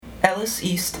Ellis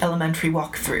East Elementary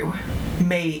Walkthrough,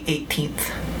 May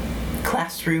 18th.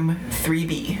 Classroom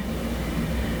 3B.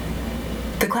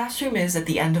 The classroom is at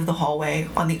the end of the hallway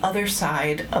on the other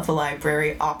side of the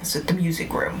library opposite the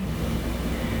music room.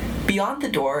 Beyond the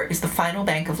door is the final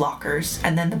bank of lockers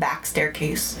and then the back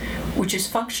staircase, which is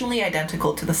functionally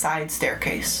identical to the side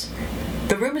staircase.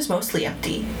 The room is mostly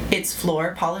empty, its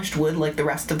floor polished wood like the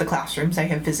rest of the classrooms I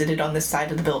have visited on this side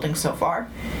of the building so far.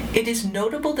 It is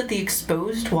notable that the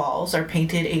exposed walls are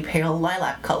painted a pale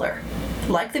lilac color.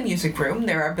 Like the music room,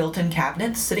 there are built-in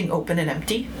cabinets sitting open and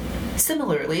empty.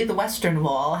 Similarly, the western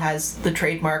wall has the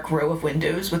trademark row of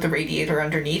windows with a radiator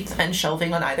underneath and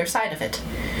shelving on either side of it.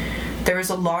 There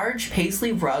is a large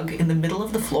paisley rug in the middle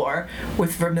of the floor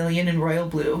with vermilion and royal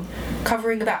blue,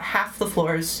 covering about half the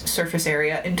floor's surface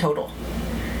area in total.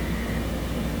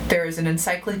 There is an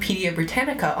Encyclopedia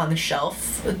Britannica on the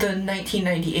shelf, the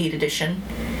 1998 edition.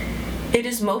 It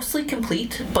is mostly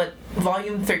complete, but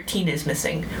volume 13 is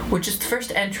missing, which is the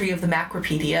first entry of the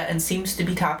Macropedia and seems to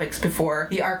be topics before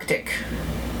the Arctic.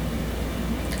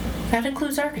 That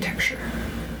includes architecture.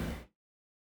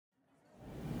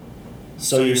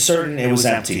 So you're certain it was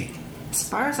empty? As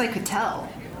far as I could tell.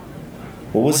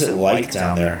 What was it like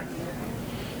down there?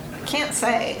 Can't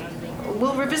say.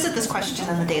 We'll revisit this question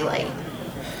in the daylight.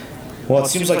 Well, it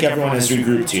seems like everyone has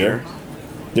regrouped here.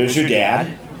 There's your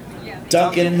dad.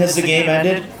 Duncan, has the game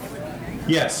ended?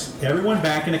 Yes, everyone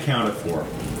back and accounted for.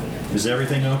 Is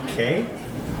everything okay?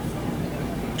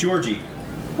 Georgie,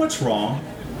 what's wrong?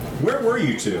 Where were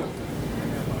you two?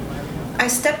 I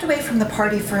stepped away from the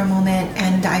party for a moment,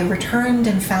 and I returned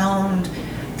and found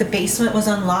the basement was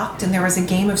unlocked and there was a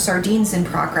game of sardines in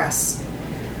progress.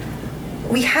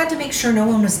 We had to make sure no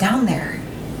one was down there.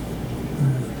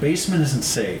 The basement isn't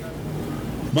safe.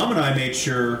 Mom and I made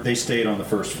sure they stayed on the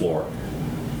first floor.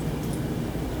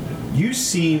 You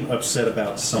seem upset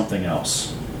about something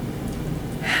else.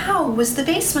 How was the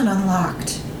basement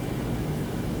unlocked?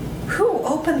 Who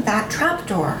opened that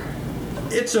trapdoor?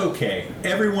 It's okay.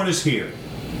 Everyone is here.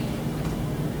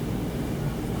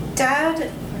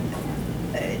 Dad,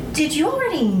 did you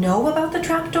already know about the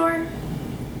trapdoor?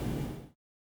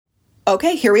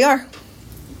 Okay, here we are.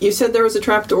 You said there was a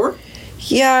trapdoor?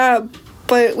 Yeah,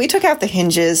 but we took out the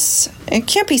hinges. It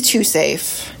can't be too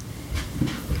safe.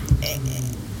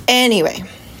 Anyway,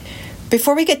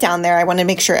 before we get down there, I want to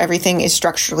make sure everything is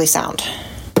structurally sound.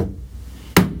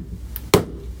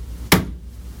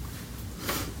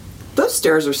 Those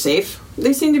stairs are safe.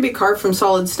 They seem to be carved from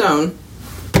solid stone.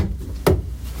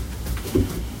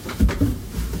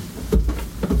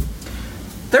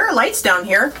 There are lights down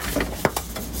here.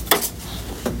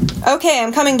 Okay,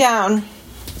 I'm coming down.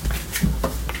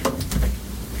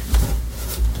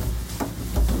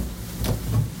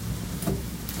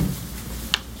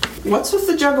 What's with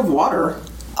the jug of water?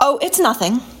 Oh, it's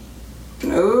nothing.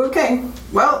 Okay.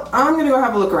 Well, I'm gonna go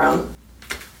have a look around.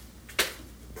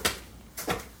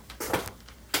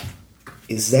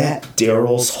 Is that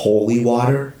Daryl's holy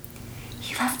water?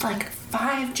 He left like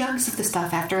 5 jugs of the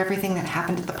stuff after everything that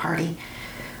happened at the party.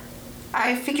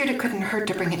 I figured it couldn't hurt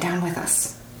to bring it down with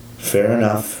us. Fair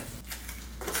enough.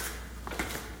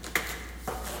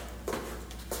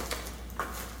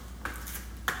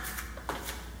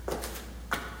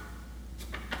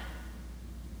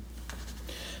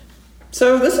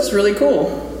 So this is really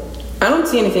cool. I don't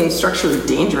see anything structurally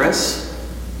dangerous.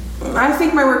 I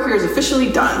think my work here is officially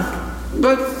done.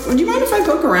 But would you mind if I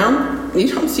poke around? You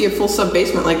don't see a full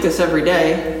sub-basement like this every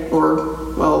day.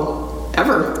 Or, well,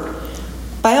 ever.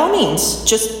 By all means,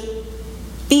 just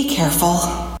be careful.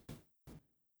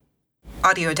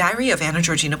 Audio Diary of Anna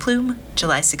Georgina Plume,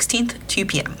 July 16th, 2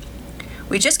 p.m.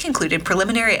 We just concluded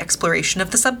preliminary exploration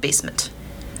of the sub-basement.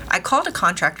 I called a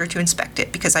contractor to inspect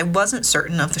it because I wasn't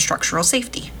certain of the structural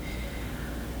safety.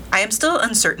 I am still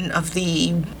uncertain of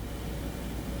the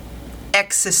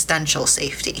existential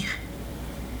safety.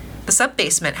 The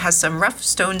sub-basement has some rough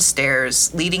stone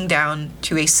stairs leading down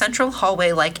to a central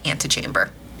hallway-like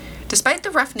antechamber. Despite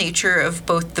the rough nature of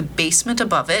both the basement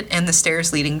above it and the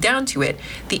stairs leading down to it,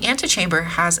 the antechamber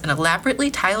has an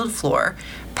elaborately tiled floor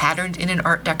patterned in an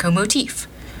Art Deco motif.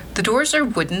 The doors are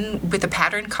wooden with a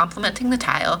pattern complementing the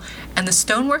tile, and the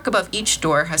stonework above each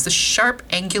door has the sharp,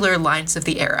 angular lines of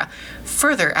the era,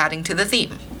 further adding to the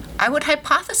theme. I would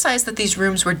hypothesize that these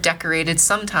rooms were decorated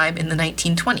sometime in the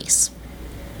 1920s.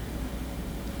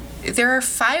 There are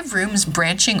 5 rooms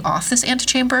branching off this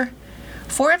antechamber.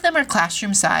 4 of them are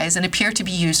classroom size and appear to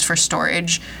be used for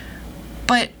storage,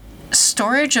 but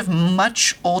storage of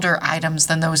much older items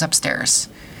than those upstairs.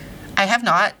 I have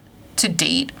not, to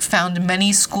date found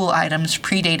many school items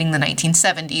predating the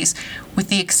 1970s, with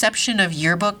the exception of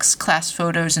yearbooks, class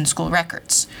photos, and school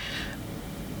records.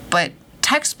 But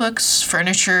textbooks,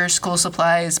 furniture, school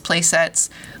supplies, play sets,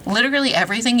 literally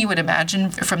everything you would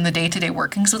imagine from the day-to-day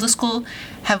workings of the school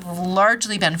have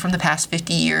largely been from the past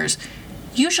 50 years,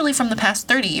 usually from the past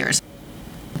 30 years.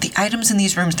 The items in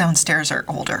these rooms downstairs are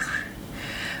older.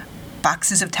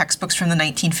 Boxes of textbooks from the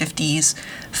 1950s,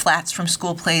 flats from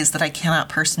school plays that I cannot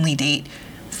personally date,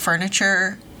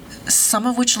 furniture, some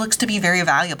of which looks to be very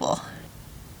valuable.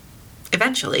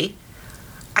 Eventually,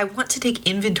 I want to take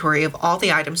inventory of all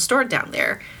the items stored down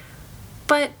there,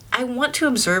 but I want to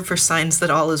observe for signs that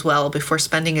all is well before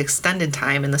spending extended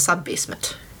time in the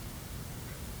sub-basement.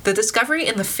 The discovery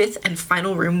in the fifth and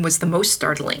final room was the most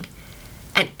startling: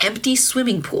 an empty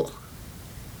swimming pool.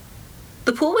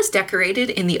 The pool was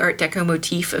decorated in the Art Deco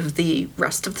motif of the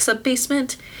rest of the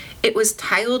sub-basement. It was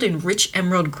tiled in rich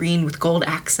emerald green with gold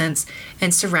accents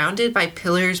and surrounded by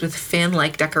pillars with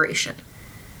fan-like decoration.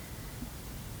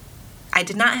 I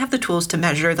did not have the tools to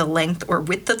measure the length or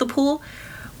width of the pool,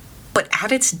 but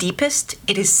at its deepest,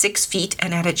 it is 6 feet,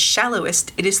 and at its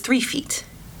shallowest, it is 3 feet.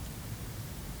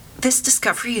 This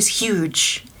discovery is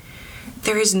huge.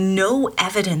 There is no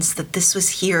evidence that this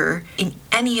was here in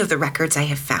any of the records I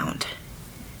have found.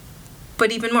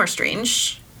 But even more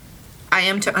strange, I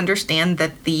am to understand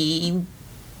that the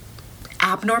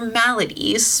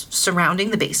abnormalities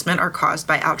surrounding the basement are caused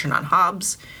by Algernon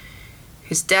Hobbs,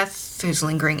 his death, his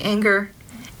lingering anger,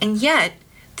 and yet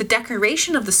the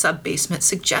decoration of the sub-basement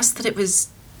suggests that it was,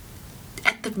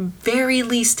 at the very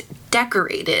least,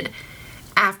 decorated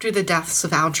after the deaths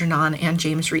of Algernon and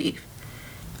James Reeve.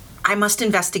 I must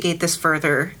investigate this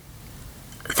further.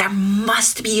 There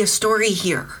must be a story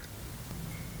here.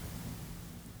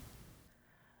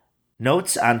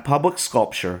 Notes on Public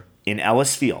Sculpture in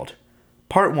Ellis Field,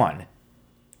 Part 1,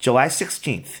 July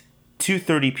 16th,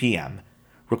 2:30 p.m.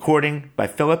 Recording by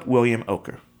Philip William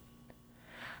Oker.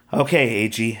 Okay,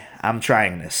 AG, I'm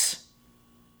trying this.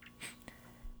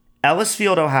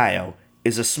 Ellisfield, Ohio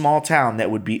is a small town that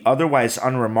would be otherwise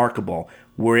unremarkable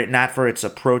were it not for its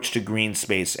approach to green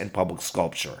space and public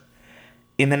sculpture.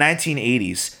 In the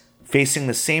 1980s, facing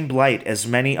the same blight as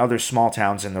many other small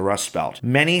towns in the Rust Belt,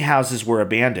 many houses were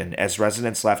abandoned as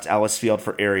residents left Ellisfield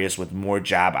for areas with more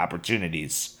job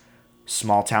opportunities.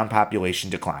 Small town population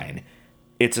decline.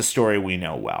 It's a story we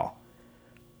know well.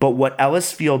 But what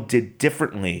Ellisfield did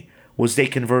differently was they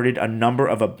converted a number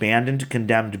of abandoned,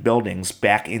 condemned buildings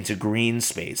back into green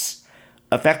space,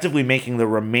 effectively making the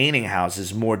remaining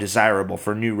houses more desirable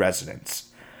for new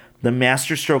residents. The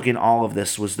masterstroke in all of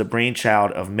this was the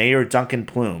brainchild of Mayor Duncan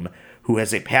Plume, who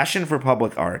has a passion for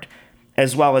public art,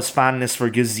 as well as fondness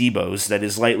for gazebos that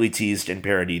is lightly teased and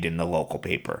parodied in the local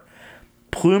paper.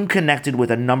 Plume connected with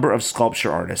a number of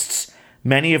sculpture artists,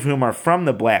 many of whom are from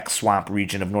the Black Swamp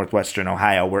region of northwestern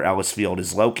Ohio where Ellisfield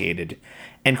is located,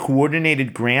 and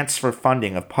coordinated grants for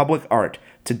funding of public art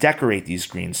to decorate these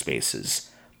green spaces.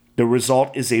 The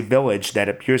result is a village that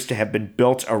appears to have been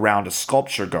built around a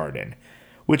sculpture garden,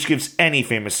 which gives any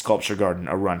famous sculpture garden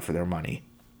a run for their money.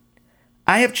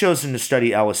 I have chosen to study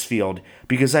Ellisfield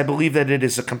because I believe that it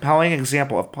is a compelling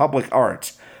example of public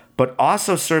art, but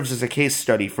also serves as a case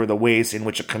study for the ways in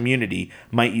which a community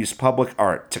might use public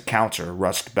art to counter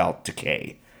Rust Belt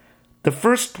decay. The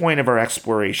first point of our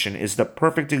exploration is the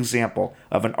perfect example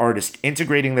of an artist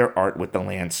integrating their art with the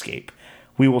landscape.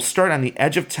 We will start on the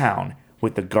edge of town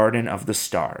with the Garden of the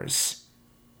Stars.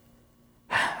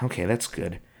 Okay, that's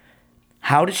good.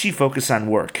 How did she focus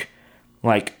on work?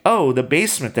 Like, oh, the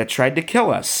basement that tried to kill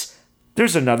us.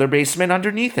 There's another basement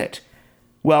underneath it.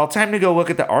 Well, time to go look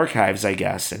at the archives, I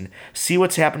guess, and see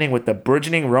what's happening with the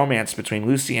burgeoning romance between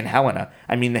Lucy and Helena.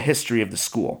 I mean, the history of the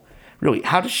school. Really,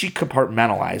 how does she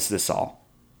compartmentalize this all?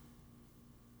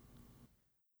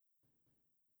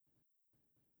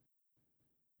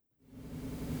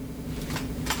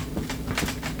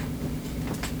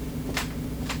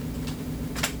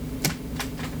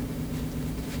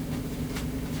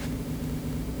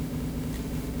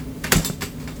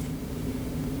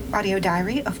 Audio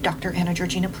diary of Dr. Anna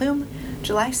Georgina Plume,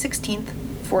 July 16th,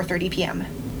 4:30 p.m.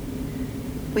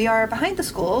 We are behind the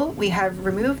school. We have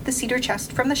removed the cedar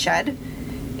chest from the shed.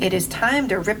 It is time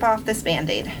to rip off this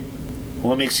Band-Aid.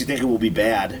 What makes you think it will be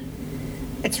bad?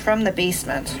 It's from the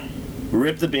basement.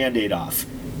 Rip the Band-Aid off,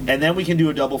 and then we can do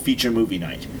a double feature movie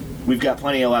night. We've got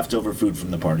plenty of leftover food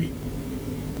from the party.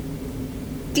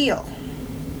 Deal.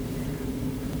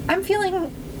 I'm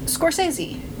feeling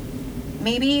Scorsese.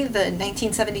 Maybe the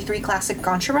 1973 classic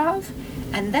Goncharov,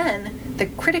 and then the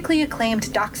critically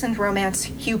acclaimed dachshund romance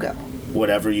Hugo.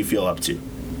 Whatever you feel up to.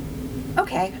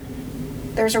 Okay,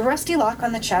 There's a rusty lock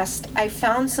on the chest. I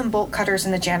found some bolt cutters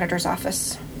in the janitor's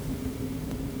office.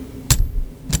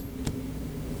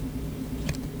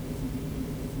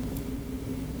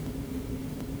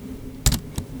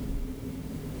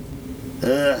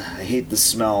 I hate the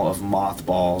smell of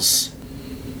mothballs.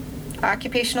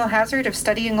 Occupational hazard of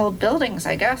studying old buildings,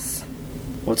 I guess.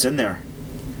 What's in there?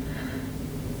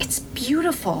 It's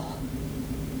beautiful.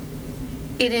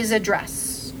 It is a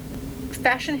dress.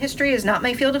 Fashion history is not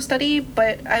my field of study,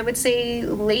 but I would say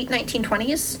late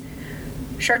 1920s.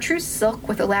 Chartreuse silk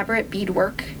with elaborate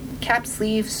beadwork, cap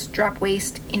sleeves, drop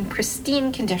waist, in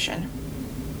pristine condition.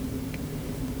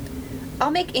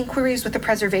 I'll make inquiries with the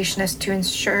preservationist to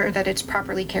ensure that it's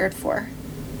properly cared for.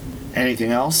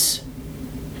 Anything else?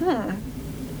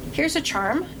 Here's a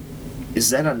charm.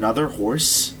 Is that another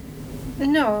horse?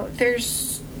 No,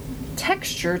 there's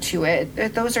texture to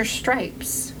it. Those are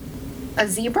stripes. A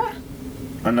zebra?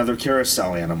 Another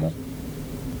carousel animal.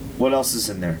 What else is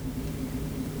in there?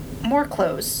 More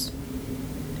clothes.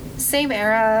 Same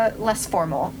era, less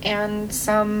formal, and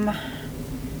some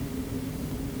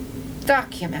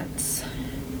documents.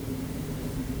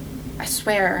 I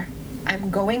swear,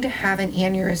 I'm going to have an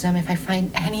aneurysm if I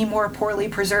find any more poorly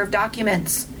preserved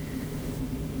documents.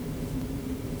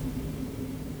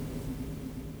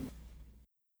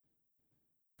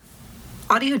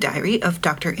 Audio diary of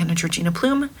Dr. Anna Georgina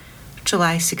Plume,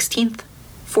 July 16th,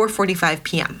 4:45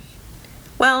 p.m.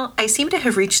 Well, I seem to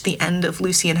have reached the end of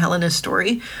Lucy and Helena's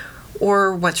story,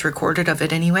 or what's recorded of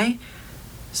it anyway.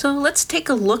 So let's take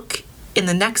a look in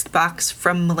the next box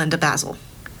from Melinda Basil.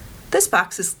 This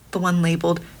box is the one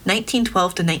labeled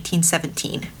 1912 to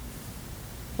 1917.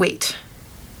 Wait.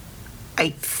 I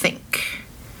think.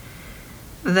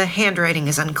 The handwriting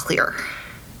is unclear.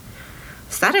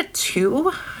 Is that a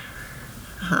 2?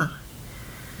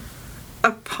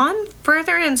 Upon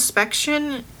further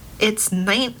inspection, it's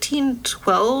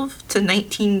 1912 to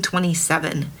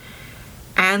 1927.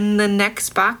 And the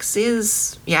next box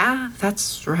is, yeah,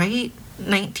 that's right,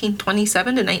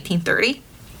 1927 to 1930.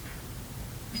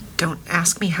 Don't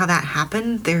ask me how that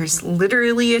happened. There's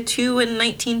literally a 2 in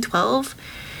 1912.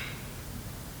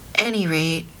 Any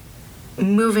rate,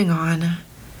 moving on.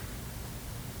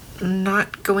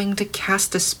 Not going to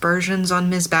cast aspersions on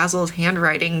Ms. Basil's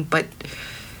handwriting, but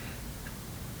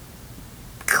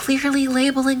clearly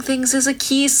labeling things is a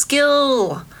key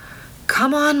skill.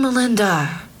 Come on,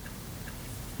 Melinda.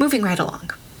 Moving right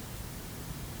along.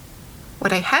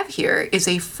 What I have here is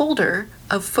a folder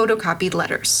of photocopied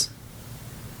letters.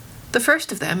 The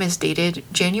first of them is dated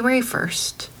January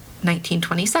 1st,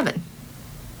 1927.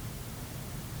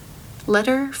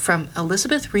 Letter from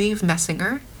Elizabeth Reeve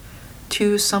Messinger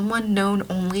to someone known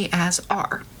only as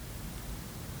R.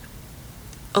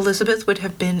 Elizabeth would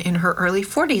have been in her early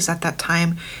 40s at that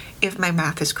time, if my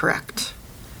math is correct.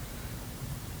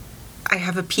 I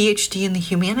have a PhD in the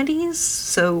humanities,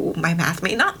 so my math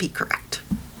may not be correct.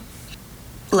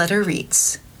 Letter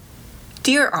reads,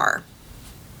 Dear R,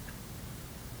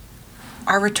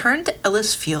 Our return to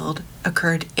Ellis Field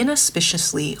occurred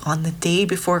inauspiciously on the day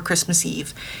before Christmas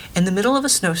Eve, in the middle of a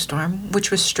snowstorm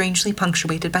which was strangely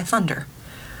punctuated by thunder.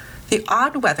 The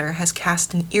odd weather has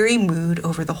cast an eerie mood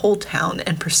over the whole town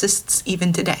and persists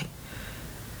even today.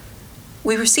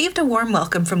 We received a warm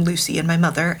welcome from Lucy and my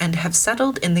mother and have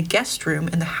settled in the guest room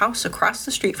in the house across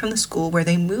the street from the school where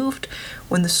they moved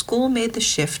when the school made the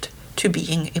shift to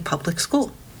being a public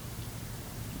school.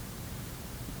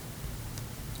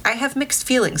 I have mixed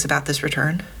feelings about this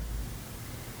return.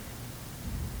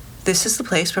 This is the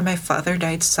place where my father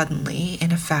died suddenly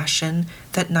in a fashion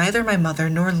that neither my mother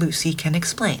nor Lucy can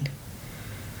explain.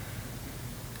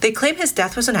 They claim his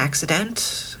death was an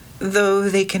accident, though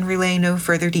they can relay no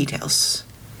further details.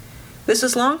 This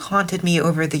has long haunted me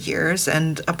over the years,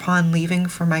 and upon leaving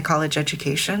for my college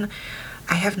education,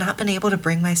 I have not been able to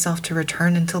bring myself to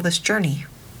return until this journey.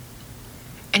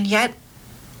 And yet,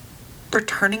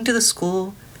 returning to the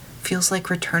school feels like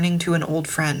returning to an old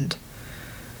friend.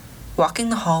 Walking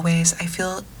the hallways, I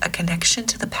feel a connection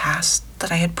to the past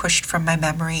that I had pushed from my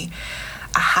memory,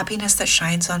 a happiness that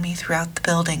shines on me throughout the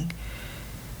building.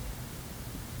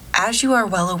 As you are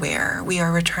well aware, we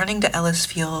are returning to Ellis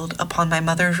Field upon my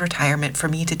mother's retirement for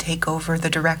me to take over the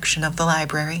direction of the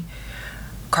library.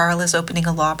 Carl is opening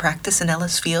a law practice in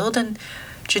Ellis Field, and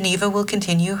Geneva will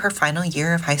continue her final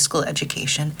year of high school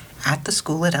education at the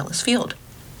school at Ellis Field.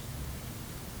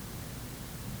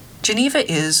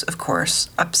 Geneva is, of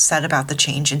course, upset about the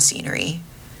change in scenery.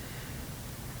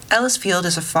 Ellis Field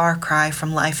is a far cry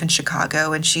from life in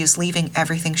Chicago, and she is leaving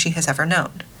everything she has ever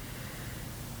known.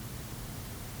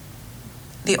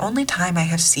 The only time I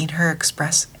have seen her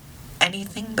express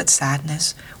anything but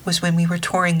sadness was when we were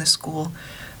touring the school,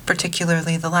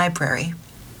 particularly the library.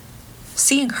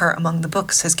 Seeing her among the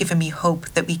books has given me hope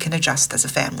that we can adjust as a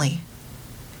family.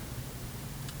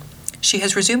 She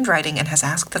has resumed writing and has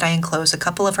asked that I enclose a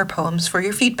couple of her poems for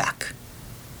your feedback.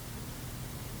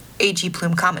 A.G.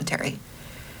 Plume commentary.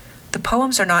 The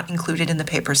poems are not included in the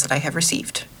papers that I have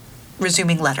received.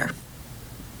 Resuming letter.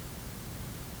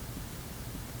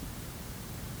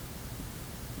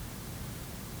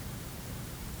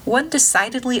 One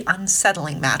decidedly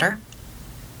unsettling matter.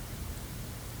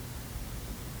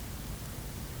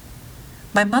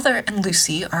 My mother and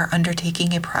Lucy are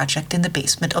undertaking a project in the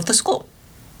basement of the school.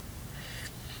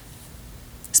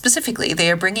 Specifically,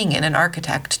 they are bringing in an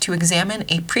architect to examine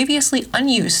a previously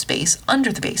unused space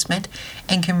under the basement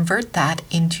and convert that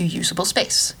into usable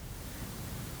space.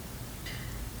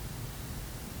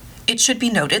 It should be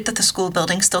noted that the school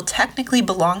building still technically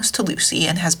belongs to Lucy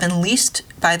and has been leased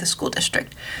by the school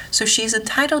district, so she is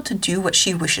entitled to do what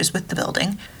she wishes with the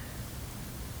building.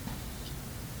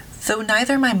 Though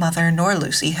neither my mother nor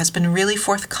Lucy has been really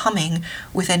forthcoming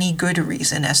with any good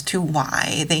reason as to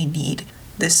why they need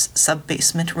this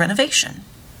sub-basement renovation.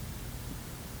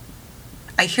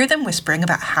 I hear them whispering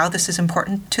about how this is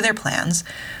important to their plans,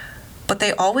 but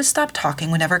they always stop talking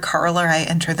whenever Carl or I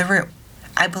enter the room.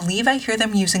 I believe I hear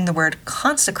them using the word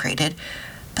consecrated,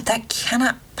 but that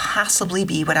cannot possibly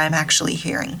be what I'm actually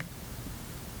hearing.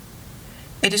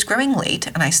 It is growing late,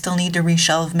 and I still need to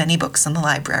reshelve many books in the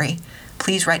library.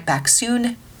 Please write back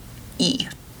soon. E.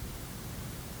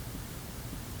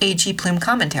 A.G. Plume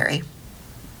commentary.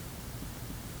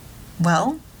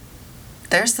 Well,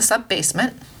 there's the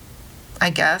sub-basement, I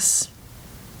guess.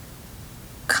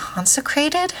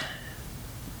 Consecrated?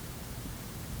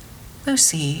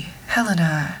 Lucy,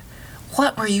 Helena,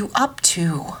 what were you up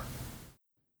to?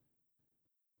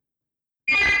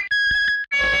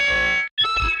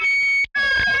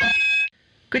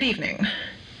 Good evening.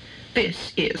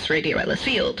 This is Radio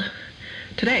Ellisfield.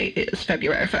 Today is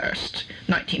February 1st,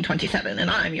 1927, and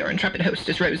I'm your intrepid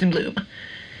hostess, Rose in Bloom.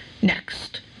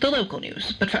 Next, the local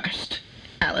news, but first,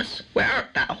 Alice, where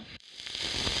art thou?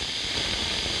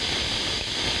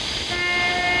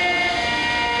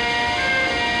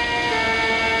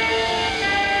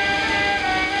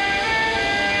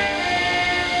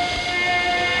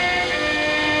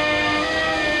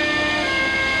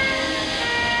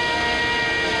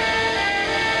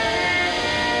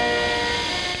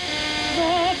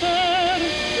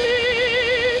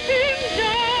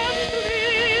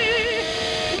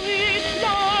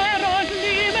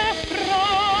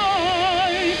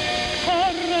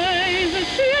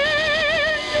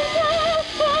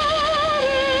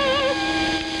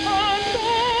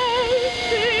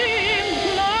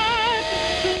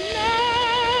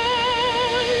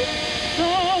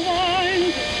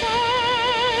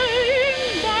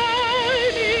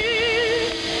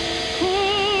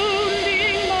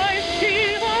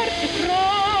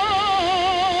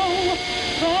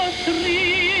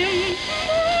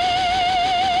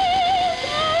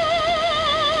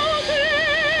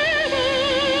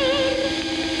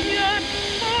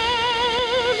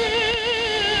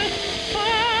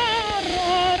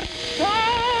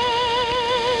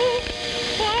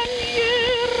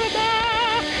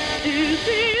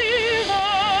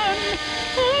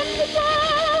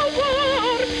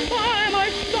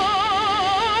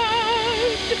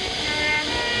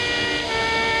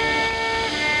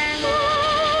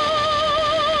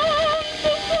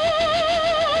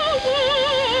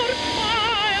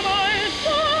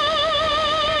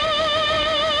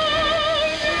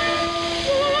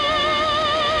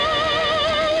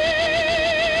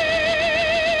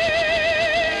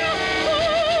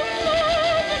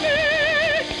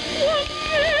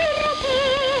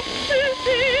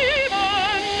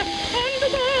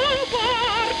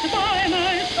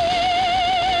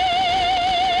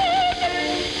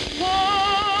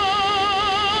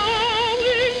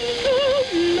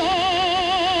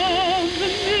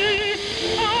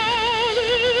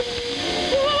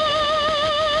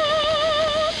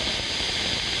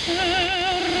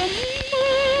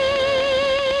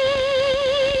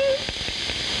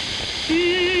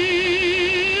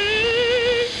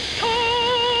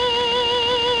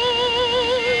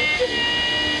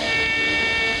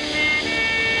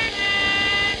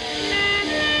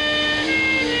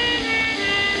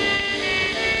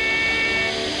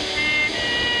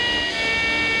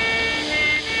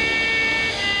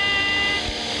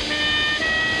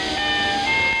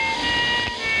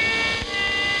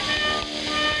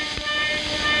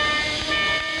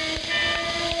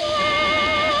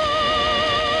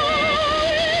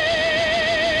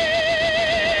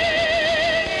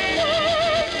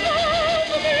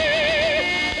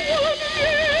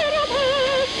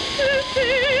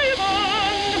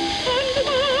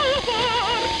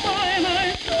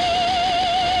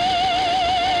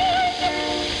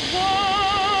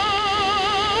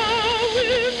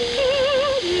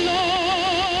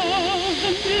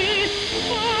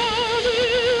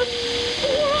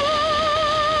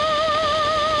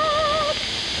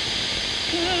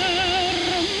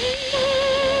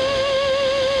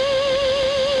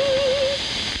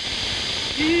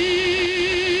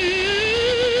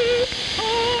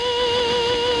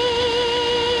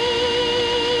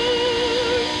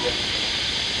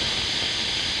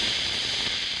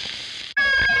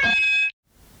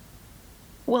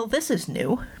 Well, this is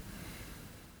new.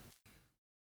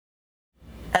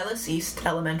 Ellis East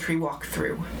Elementary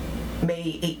Walkthrough,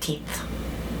 May 18th.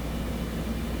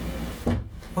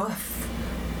 Woof.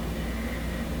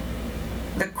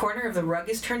 The corner of the rug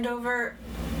is turned over.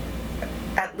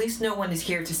 At least no one is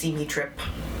here to see me trip.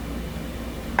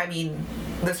 I mean,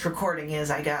 this recording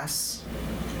is, I guess.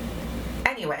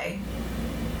 Anyway,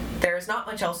 there is not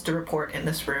much else to report in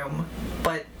this room,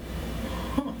 but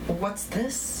what's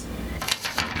this?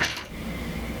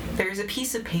 There's a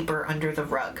piece of paper under the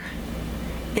rug.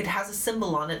 It has a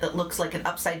symbol on it that looks like an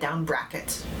upside-down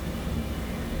bracket.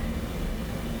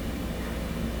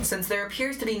 Since there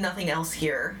appears to be nothing else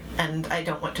here, and I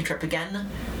don't want to trip again,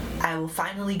 I will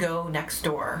finally go next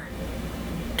door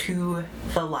to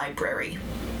the library.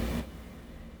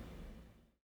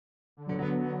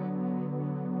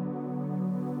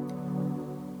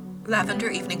 Lavender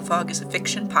Evening Fog is a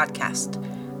fiction podcast.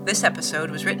 This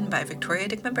episode was written by Victoria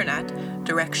Dickman Burnett,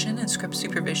 direction and script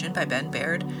supervision by Ben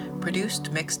Baird,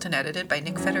 produced, mixed, and edited by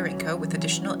Nick Federico with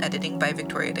additional editing by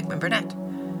Victoria Dickman Burnett.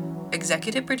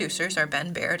 Executive producers are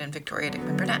Ben Baird and Victoria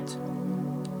Dickman Burnett.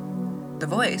 The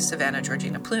voice of Anna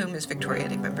Georgina Plume is Victoria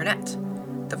Dickman Burnett.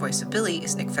 The voice of Billy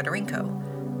is Nick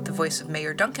Federico. The voice of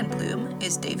Mayor Duncan Plume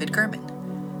is David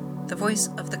Gurman. The voice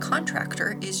of the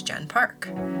contractor is Jen Park.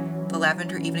 The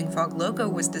Lavender Evening Fog logo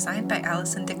was designed by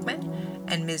Allison Dickman,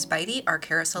 and Ms. Bitey, our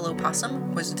carousel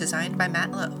opossum, was designed by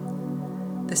Matt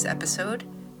Lowe. This episode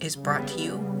is brought to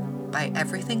you by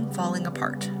Everything Falling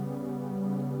Apart.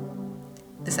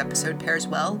 This episode pairs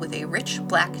well with a rich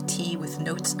black tea with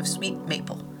notes of sweet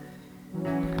maple.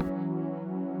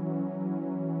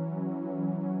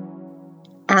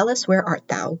 Alice, Where Art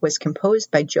Thou was composed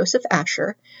by Joseph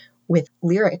Asher with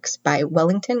lyrics by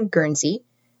Wellington Guernsey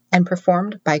and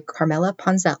performed by Carmela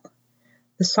Ponzel.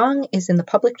 The song is in the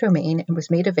public domain and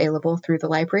was made available through the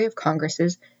Library of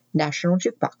Congress's National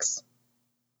Jukebox.